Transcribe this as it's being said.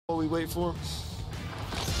we wait for?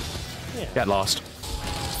 Yeah. Get lost.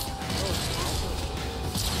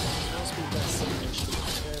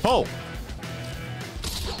 Oh!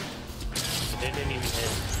 They didn't even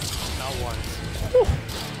hit. Not once.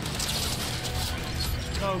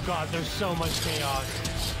 Oh god, there's so much chaos.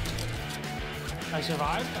 I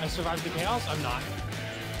survived? I survived the chaos? I'm not.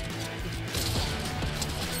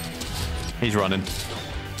 He's running.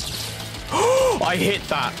 I hit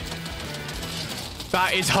that.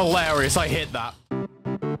 That is hilarious. I hit that.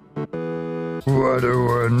 What a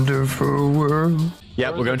wonderful world.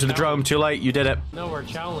 Yep, we're going to the drome. Too late. You did it. No, we're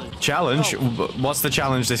challenged. Challenge? Oh. What's the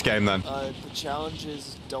challenge this game then? The challenge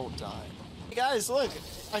is don't die. Hey guys, look.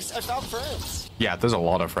 I found friends. Yeah, there's a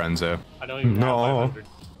lot of friends here. I don't even have 500.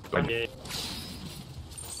 I did.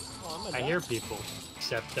 I hear people,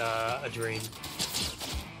 except a dream.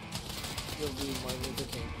 You'll be Martin Luther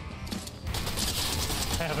King.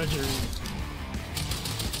 I have a dream.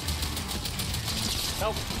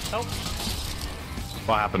 Help! Help!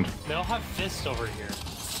 What happened? They all have fists over here.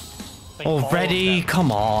 Like Already?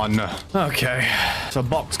 Come on. Okay. So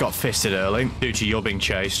Box got fisted early. Ducci, you're being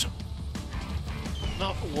chased.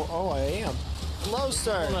 No, oh, I am. Hello,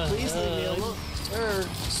 sir. Please leave me alone.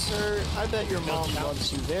 Sir, I bet your mom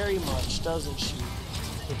loves you very much, doesn't she?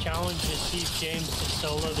 The challenge is teach James to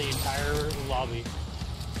solo the entire lobby.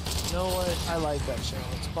 You know what? I like that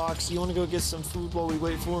challenge. Box, you want to go get some food while we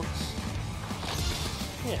wait for him?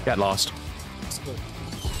 Yeah. Get lost. Let's go.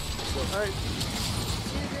 Alright.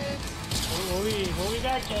 We'll be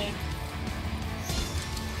back, gang.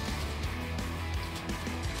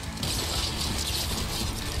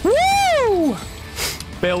 Woo!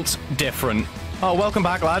 Built different. Oh, welcome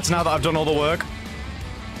back, lads, now that I've done all the work.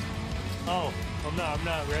 Oh, I'm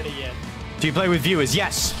not ready yet. Do you play with viewers?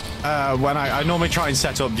 Yes. When I normally try and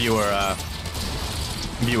set up viewer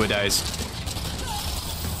days.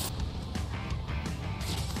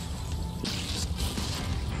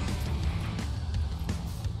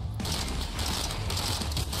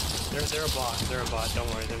 They're a bot. They're a bot. Don't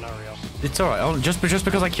worry, they're not real. It's alright. Oh, just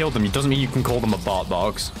because I killed them, it doesn't mean you can call them a bot,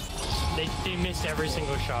 Box. They missed every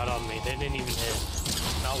single shot on me. They didn't even hit.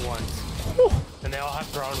 Not once. Woo. And they all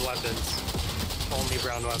have brown weapons. Only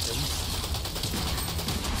brown weapons.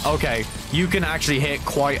 Okay, you can actually hit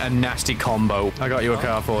quite a nasty combo. I got you a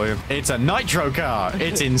car for you. It's a nitro car.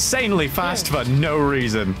 It's insanely fast for no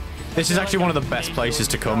reason. This is actually one of the best places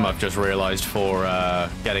to come, I've just realized, for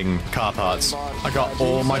getting car parts. I got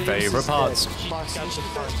all my favorite parts. Box, can you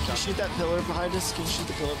shoot that pillar behind us? Can you shoot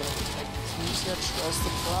the pillar behind us? You just gotta trust the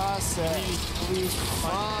process. We'll be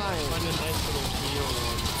fine. Find a nice little heal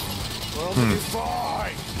one. We'll be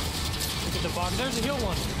fine. Look at the bottom. There's a heal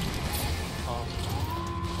one. Oh.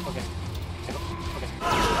 Okay.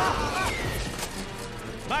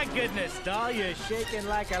 My goodness, doll, you're shaking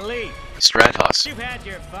like a leaf. Stratos. You've had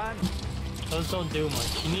your fun. Those don't do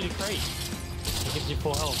much. You need a crate. It gives you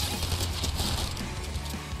full health.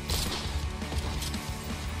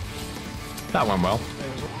 That went well.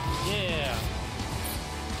 Yeah.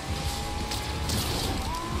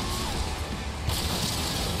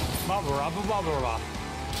 Ba-ba-ra-ba-ba-ba-ra.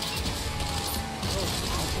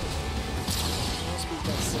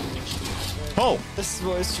 Oh! This is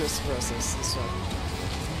voice just process. This one.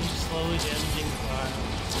 You slowly damaging the car.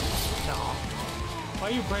 No. Why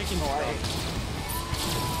are you breaking stuff?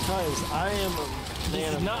 Because I am a This man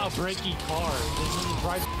is of not a breaky car. This is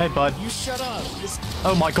right. Hey, bud. You shut up.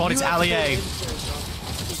 Oh my god, it's Ali A.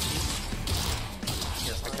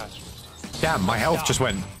 Here, I got you. Damn, my health just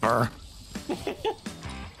went burr.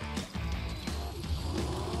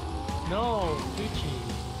 No, Gucci.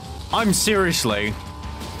 I'm seriously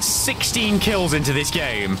 16 kills into this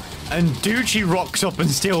game, and Ducci rocks up and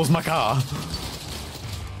steals my car.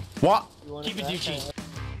 What? Keep it, Gucci.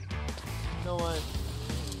 You know what?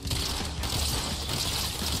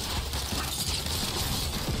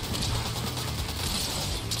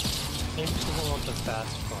 Maybe people want the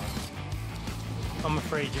fast car. I'm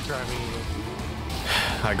afraid you're driving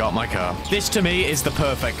it. I got my car. This to me is the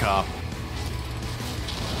perfect car.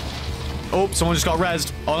 Oh, someone just got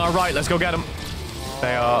rezzed. On our right, let's go get them.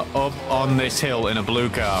 They are up on this hill in a blue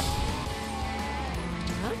car.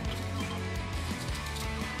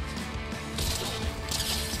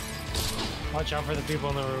 Watch out for the people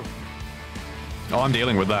on the roof. Oh, I'm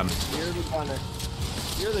dealing with them. You're the gunner.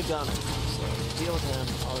 You're the gunner. So deal with him.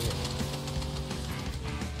 I'll get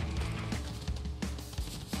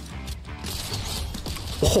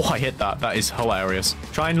Oh, I hit that. That is hilarious.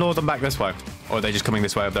 Try and lure them back this way. Or are they just coming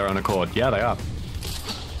this way of their own accord? Yeah, they are.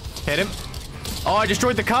 Hit him. Oh, I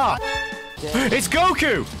destroyed the car. It's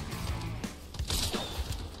Goku!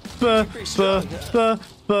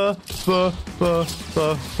 Ooh.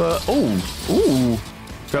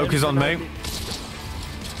 Goku's on me.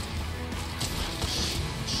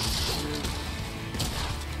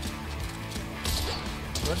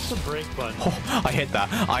 What's the brake button? Oh, I hit that.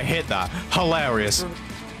 I hit that. Hilarious. Are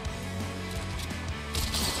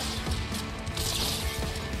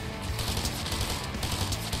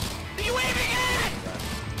you aiming at?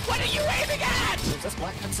 What are you aiming at? That's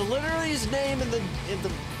Black. That's literally his name in the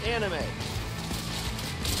anime.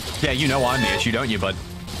 Yeah, you know I'm the issue, don't you, bud?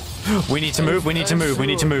 We need to move. We need to move. We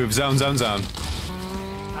need to move. Zone, zone, zone.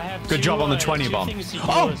 I have Good job on the 20 bomb.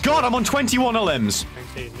 Oh, God, I'm on 21 limbs.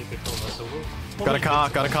 Got a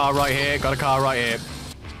car right here, got a car right here.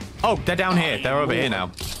 Oh, they're down here. They're over here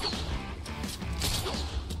now.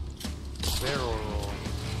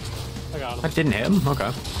 I got him. I didn't hit him.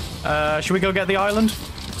 Okay. Should we go get the island?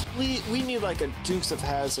 We need like a Dukes of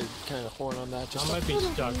Hazzard kind of horn on that. Just I might be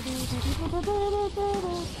stuck.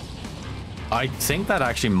 I think that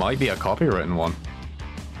actually might be a copywritten one.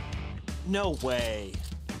 No way.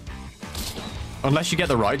 Unless you get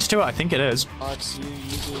the rights to it, I think it is. Fox, you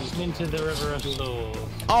do. Into the river of souls.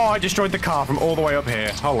 Oh, I destroyed the car from all the way up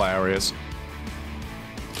here. Hilarious.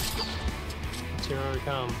 Here we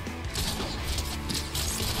come.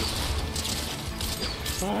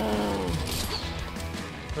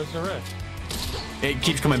 Where's the rift? It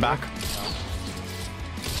keeps coming back.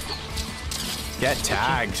 Get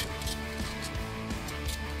tagged.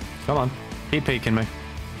 Come on. Keep peeking me.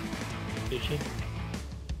 Did she?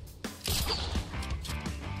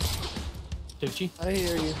 Did she? I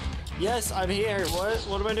hear you. Yes, I'm here.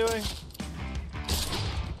 What am I doing?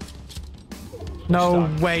 No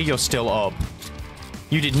way you're still up.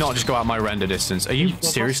 You did not just go out my render distance. Are you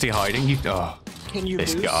seriously hiding? You. Oh, Can you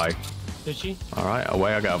this boost? guy. Did she? All right,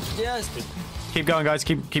 away I go. Yes. Keep going, guys.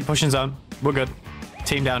 Keep pushing zone. We're good.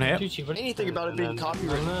 Team down here. Did she? Anything about it being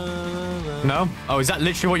copyrighted? No? Oh, is that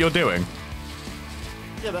literally what you're doing?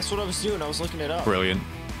 Yeah, that's what I was doing. I was looking it up. Brilliant.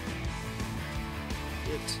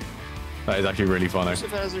 That is actually really funny. Dukes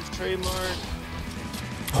of Hazzard's trademark.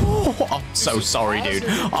 Oh, I'm so sorry, dude.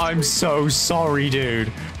 I'm so sorry,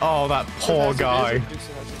 dude. Oh, that poor guy.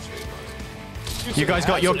 You guys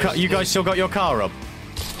got your car? You guys still got your car up?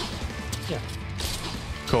 Yeah.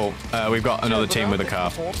 Cool. We've got another team with a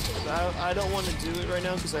car. I don't want to do it right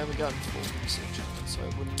now because I haven't gotten full research on it, so I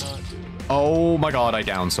would not do it. Right Oh my god, I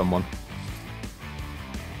downed someone.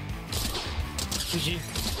 Did she?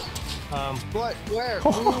 What? Where?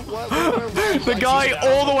 Where? The guy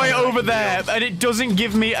all the way over there, and it doesn't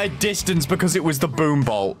give me a distance because it was the boom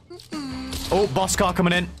bolt. Oh, boss car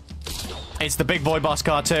coming in. It's the big boy boss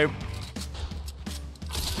car too.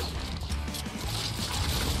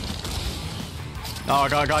 Oh, I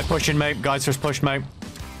got a guy pushing me. Guys just pushed me.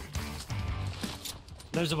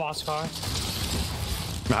 There's a boss car.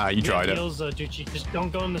 Ah, you tried it. Heals, Ducci. Just don't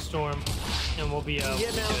go in the storm, and we'll be. Yeah,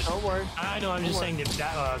 Good. man. Don't worry. I know. I'm just saying to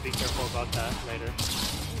be careful about that later.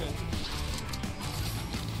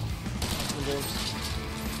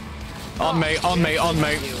 On me, on me, on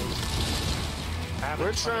me.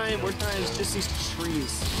 We're trying. It's just these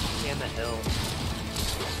trees. And the hill.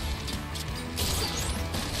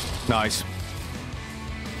 Nice.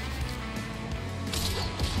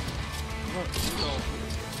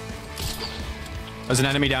 There's an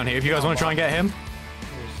enemy down here. If you guys want to try and get him.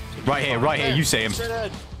 Right here, you see him. Straight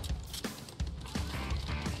ahead.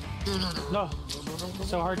 No.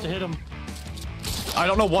 So hard to hit him. I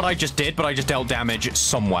don't know what I just did, but I just dealt damage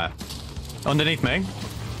somewhere. Underneath me.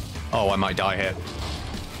 Oh, I might die here.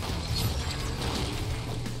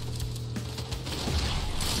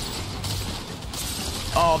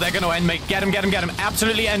 Oh, they're gonna end me. Get him, get him, get him.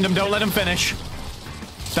 Absolutely end him. Don't let him finish.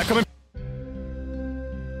 They're coming.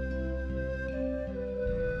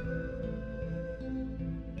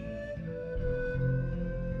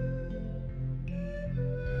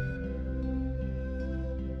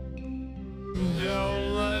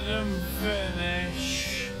 Don't let him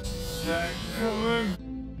finish. They're coming.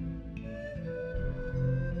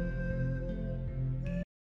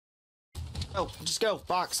 Oh, just go.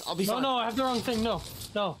 Box. I'll be fine. No, I have the wrong thing. No.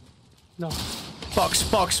 Box.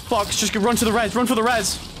 Just run to the res. Run for the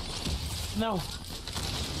res. No.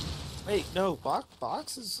 Wait, no.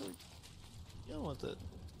 Box is like... You don't want that.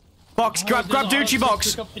 Box, grab Ducci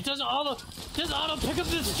box. It doesn't auto pick up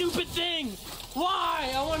this stupid thing.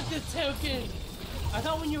 Why? I wanted the token. I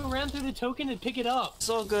thought when you ran through the token, it'd pick it up. It's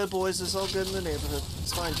all good, boys. It's all good in the neighborhood.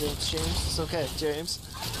 It's fine, James. It's okay, James.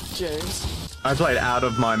 I played out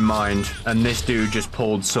of my mind, and this dude just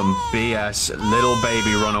pulled some BS little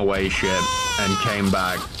baby runaway shit and came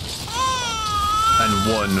back and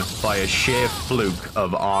won by a sheer fluke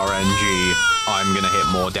of RNG. I'm gonna hit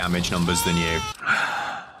more damage numbers than you.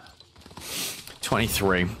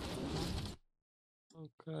 23. Oh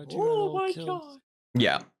god, Oh my god.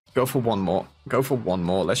 Yeah. Go for one more. Go for one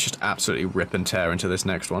more. Let's just absolutely rip and tear into this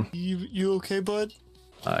next one. You okay, bud?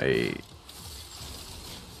 I'm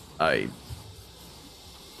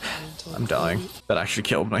dying. That actually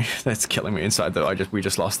killed me. That's killing me inside though. We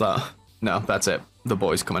just lost that. No, that's it. The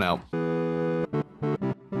boy's coming out.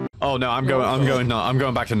 Oh no, I'm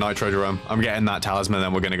going back to Nitro Drum. I'm getting that talisman,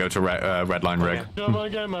 then we're gonna go to Red Line Rig. Come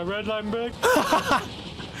on, get my red line rig.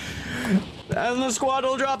 And the squad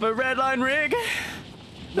will drop a Red Line Rig.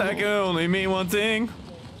 That can only mean one thing.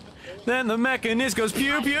 Then the mechanist goes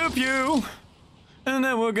pew pew pew. And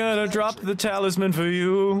then we're gonna drop the talisman for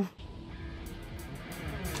you.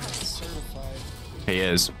 Certified. He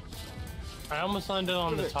is. I almost landed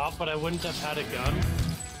on the top, but I wouldn't have had a gun. At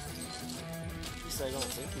least I don't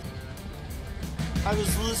think you. I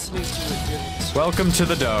was listening to it. Welcome to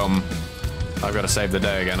the dome. I've got to save the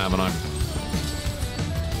day again, haven't I? Yeah,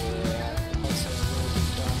 that's a really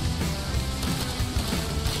good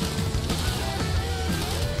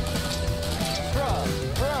done.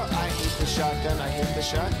 Bro, I hate the shotgun. I hate the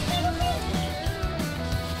shotgun.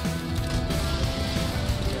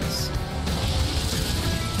 Yes.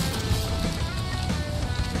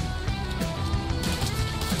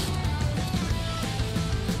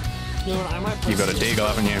 You know what, I might You've got a deagle,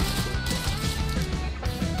 haven't you?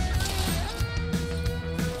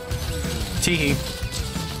 Teehee.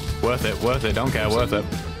 Worth it, don't care, worth it. Are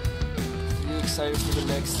you excited for the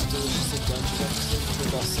next Delicious Adventures episode for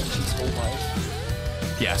the best Senchi's whole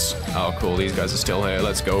life? Yes. Oh, cool, these guys are still here.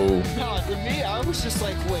 Let's go. No, to me, I was just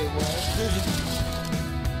like, wait, what?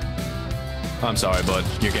 I'm sorry, bud.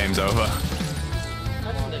 Your game's over. I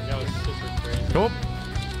didn't think that was super crazy. Oh,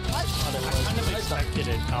 I thought it I kind of expected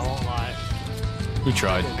it, I won't lie. you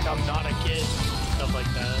tried. Like, I'm not a kid, stuff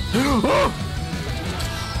like that.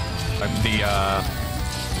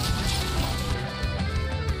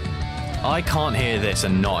 I can't hear this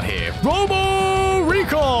and not hear Robo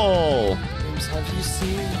Recall! James, have you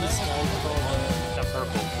seen this guy called... The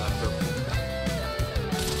purple, that purple.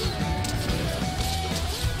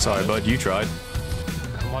 Sorry, bud, you tried.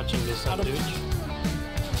 I'm watching this on dude.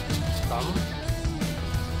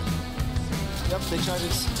 Yep, they tried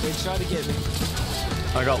to get me.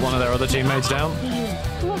 I got one of their other teammates down.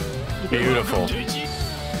 Beautiful.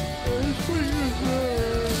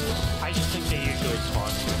 I just think they usually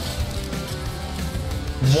spawn.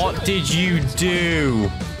 What did you do?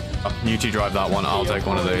 Oh, you two drive that one. I'll take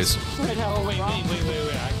one of these. Oh, wait, I can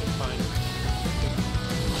find it.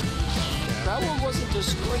 That one wasn't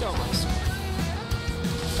destroyed on my side.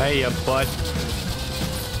 Hey, you bud.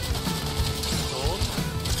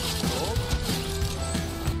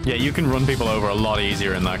 Yeah, you can run people over a lot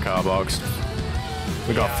easier in that car box.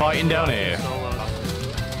 We got fighting down here.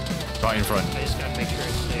 Right in front. I just gotta make sure I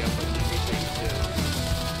stay up with everything too.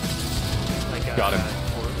 Like Got him.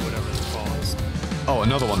 Or whatever the call is. Oh,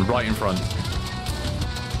 another one right in front.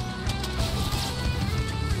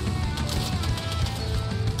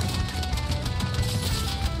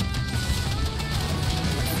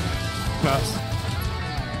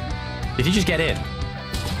 Did he just get in?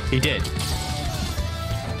 He did.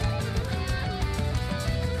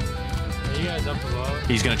 Are you guys up above?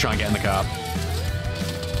 He's gonna try and get in the car.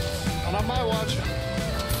 Not on my watch.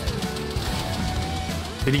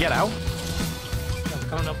 Did he get out? I'm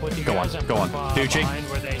coming up with you Go on, guys. I'm go on. Gucci. behind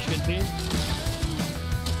where they should be.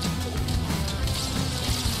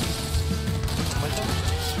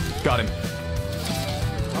 Got him.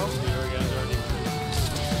 Oh, your guys already.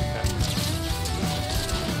 Okay.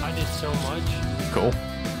 I did so much. Cool.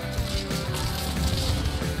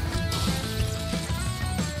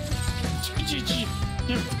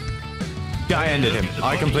 Yeah, I ended him.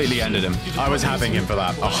 I completely ended him. I was having him for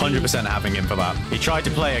that. 100% having him for that. He tried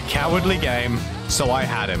to play a cowardly game, so I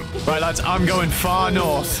had him. Right, lads, I'm going far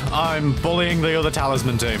north. I'm bullying the other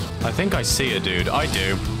talisman team. I think I see a dude. I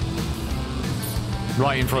do.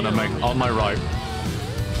 Right in front of me, on my right.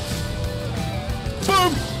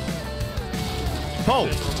 Boom! Pull! On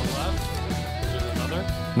the left. There's another.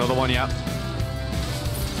 Another one, yeah.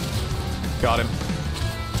 Got him.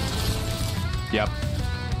 Yep.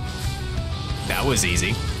 That was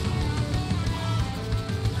easy.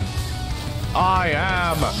 I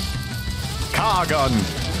am Cargun.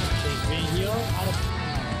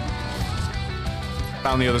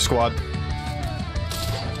 Found the other squad.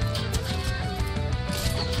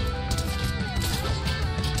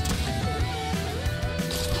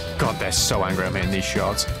 God, they're so angry at me in these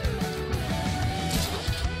shots.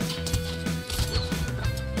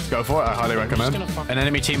 Go for it, I highly recommend. An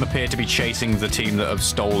enemy team appeared to be chasing the team that have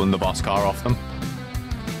stolen the boss car off them.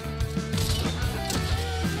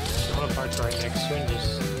 Someone parked right next to it and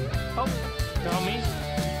just... Oh, they're on me.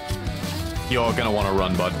 You're gonna want to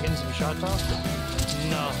run, bud. Getting some shots off?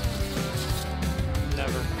 No.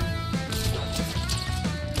 Never.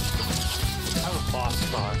 I have a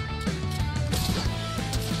boss car.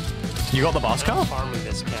 You got the boss car? I'm farming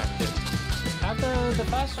this cactus. I have the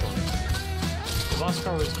fast one. The boss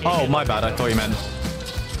car was... Oh, my bad. I thought you meant...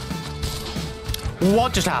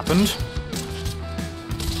 What just happened?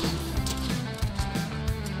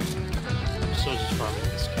 I'm still just farming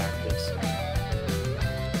this cactus.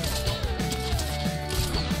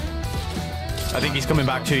 I think he's coming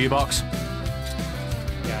back to you, Box.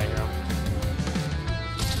 Yeah, I hear him.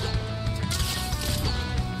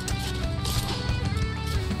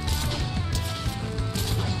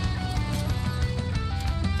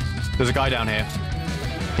 There's a guy down here.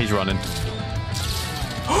 He's running.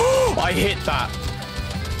 I hit that.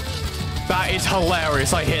 That is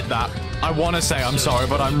hilarious. I hit that. I want to say I'm sorry,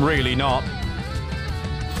 but I'm really not.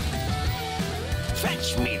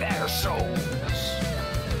 Fetch me their souls.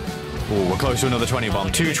 Ooh, we're close to another 20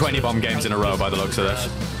 bomb. 2 20 bomb games in a row by the looks of this.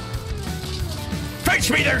 Fetch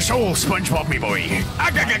me their souls, SpongeBob, me boy.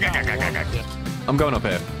 I'm going up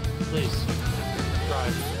here. Please.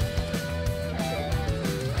 Drive.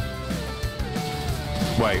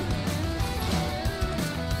 Wait.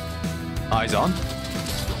 Eyes on.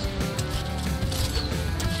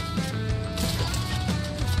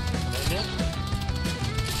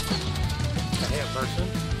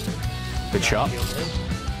 Good shot.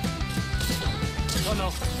 Oh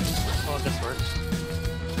no. Oh, this works.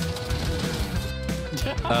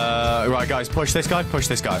 Right, guys, push this guy. Push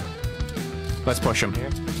this guy. Let's push him.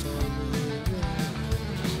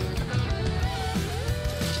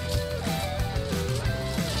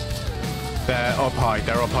 They're up high.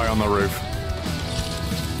 They're up high on the roof.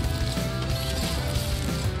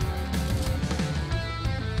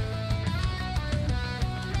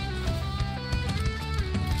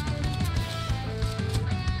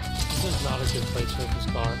 This is not a good place for this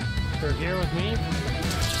car. They're here with me.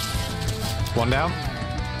 One down.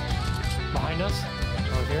 Behind us.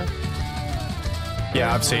 Over here.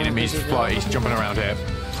 Yeah, I've seen him. He's jumping around here.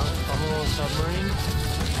 I'm a little submarine.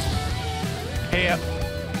 Here.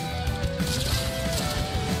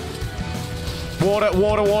 Water,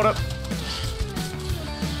 water, water.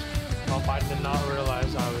 Well, I did not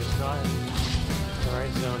realize I was not in the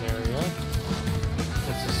right zone area.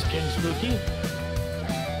 That's a skin spooky.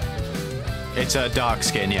 It's a dark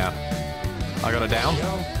skin, yeah. I got it down.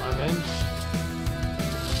 I'm in.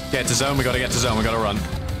 Get to zone. We gotta get to zone. We gotta run.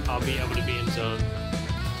 I'll be able to be in zone.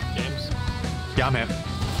 James? Yeah, I'm here.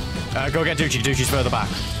 Go get Ducci. Ducci's further back.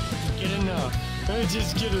 Get in now.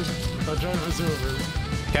 Just get in. I'll drive us over.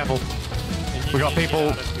 Careful. We got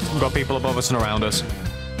people. We got people above us and around us.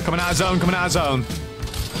 Coming out of zone. Coming out of zone.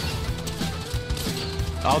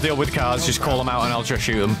 I'll deal with cars. Just call them out and I'll just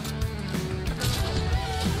shoot them.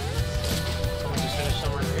 Someone just finished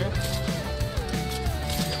somewhere here.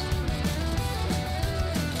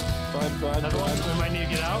 Another one. We might need to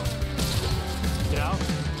get out. Get out.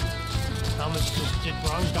 Thomas just did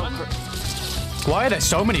wrong. Done. Why are there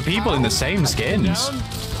so many people in the same skins? Down.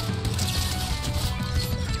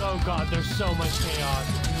 Oh god, there's so much chaos.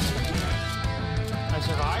 I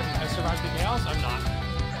survived? I survived the chaos? I'm not.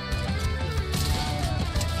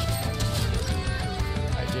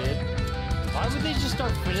 I did. Why would they just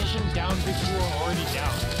start finishing down people who are already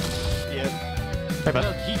down? Yeah. Hey, bud.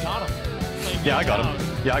 Look, he got him. Like, Yeah, I got him.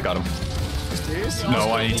 Yeah, I got him. Serious?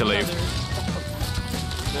 No, I need to leave.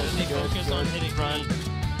 They focus on hitting me.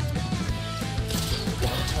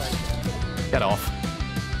 Get off.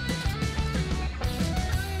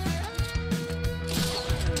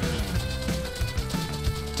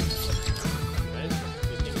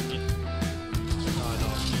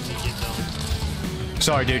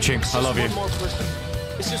 Sorry, Ducci. I love you. One more person.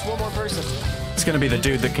 It's just one more person. It's gonna be the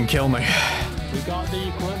dude that can kill me. We got the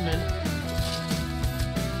equipment.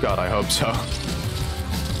 God, I hope so.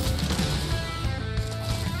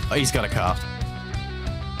 Oh, he's got a car.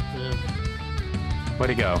 Yeah. Where'd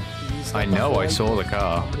he go? I know I saw the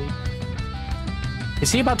car.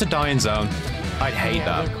 Is he about to die in zone? I'd hate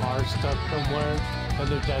that. The car stuck somewhere and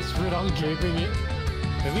they're desperate on keeping it.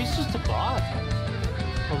 Maybe it's just a bot.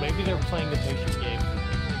 Or maybe they're playing the patient game.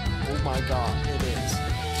 Oh my god, it is.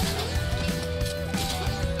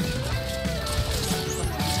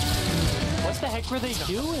 What the heck were they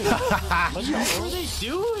doing? What the heck were they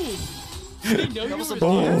doing? Did they know you were there?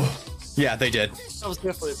 Oh. Yeah, they did. That was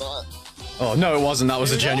definitely a bot. Oh, no, it wasn't. That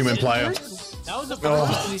was a genuine player. That was a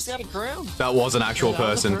person. He's got a crown. That was an actual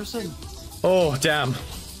person. Oh, damn.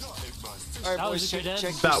 All right, boys, check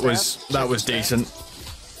That was decent.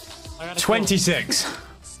 26.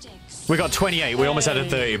 We got 28. We almost had a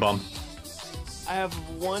 30 bomb. I have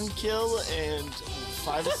 1 kill and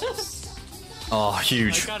 5 assists. Oh,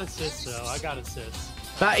 huge. I got assists, though. I got assists.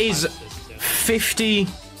 That is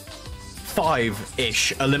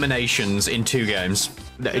 55-ish eliminations in 2 games.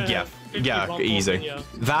 Yeah, easy. Yeah.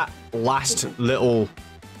 That last little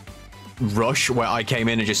rush where I came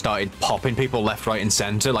in and just started popping people left, right, and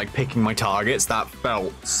center, like picking my targets, that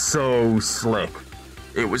felt so slick.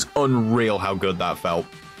 It was unreal how good that felt.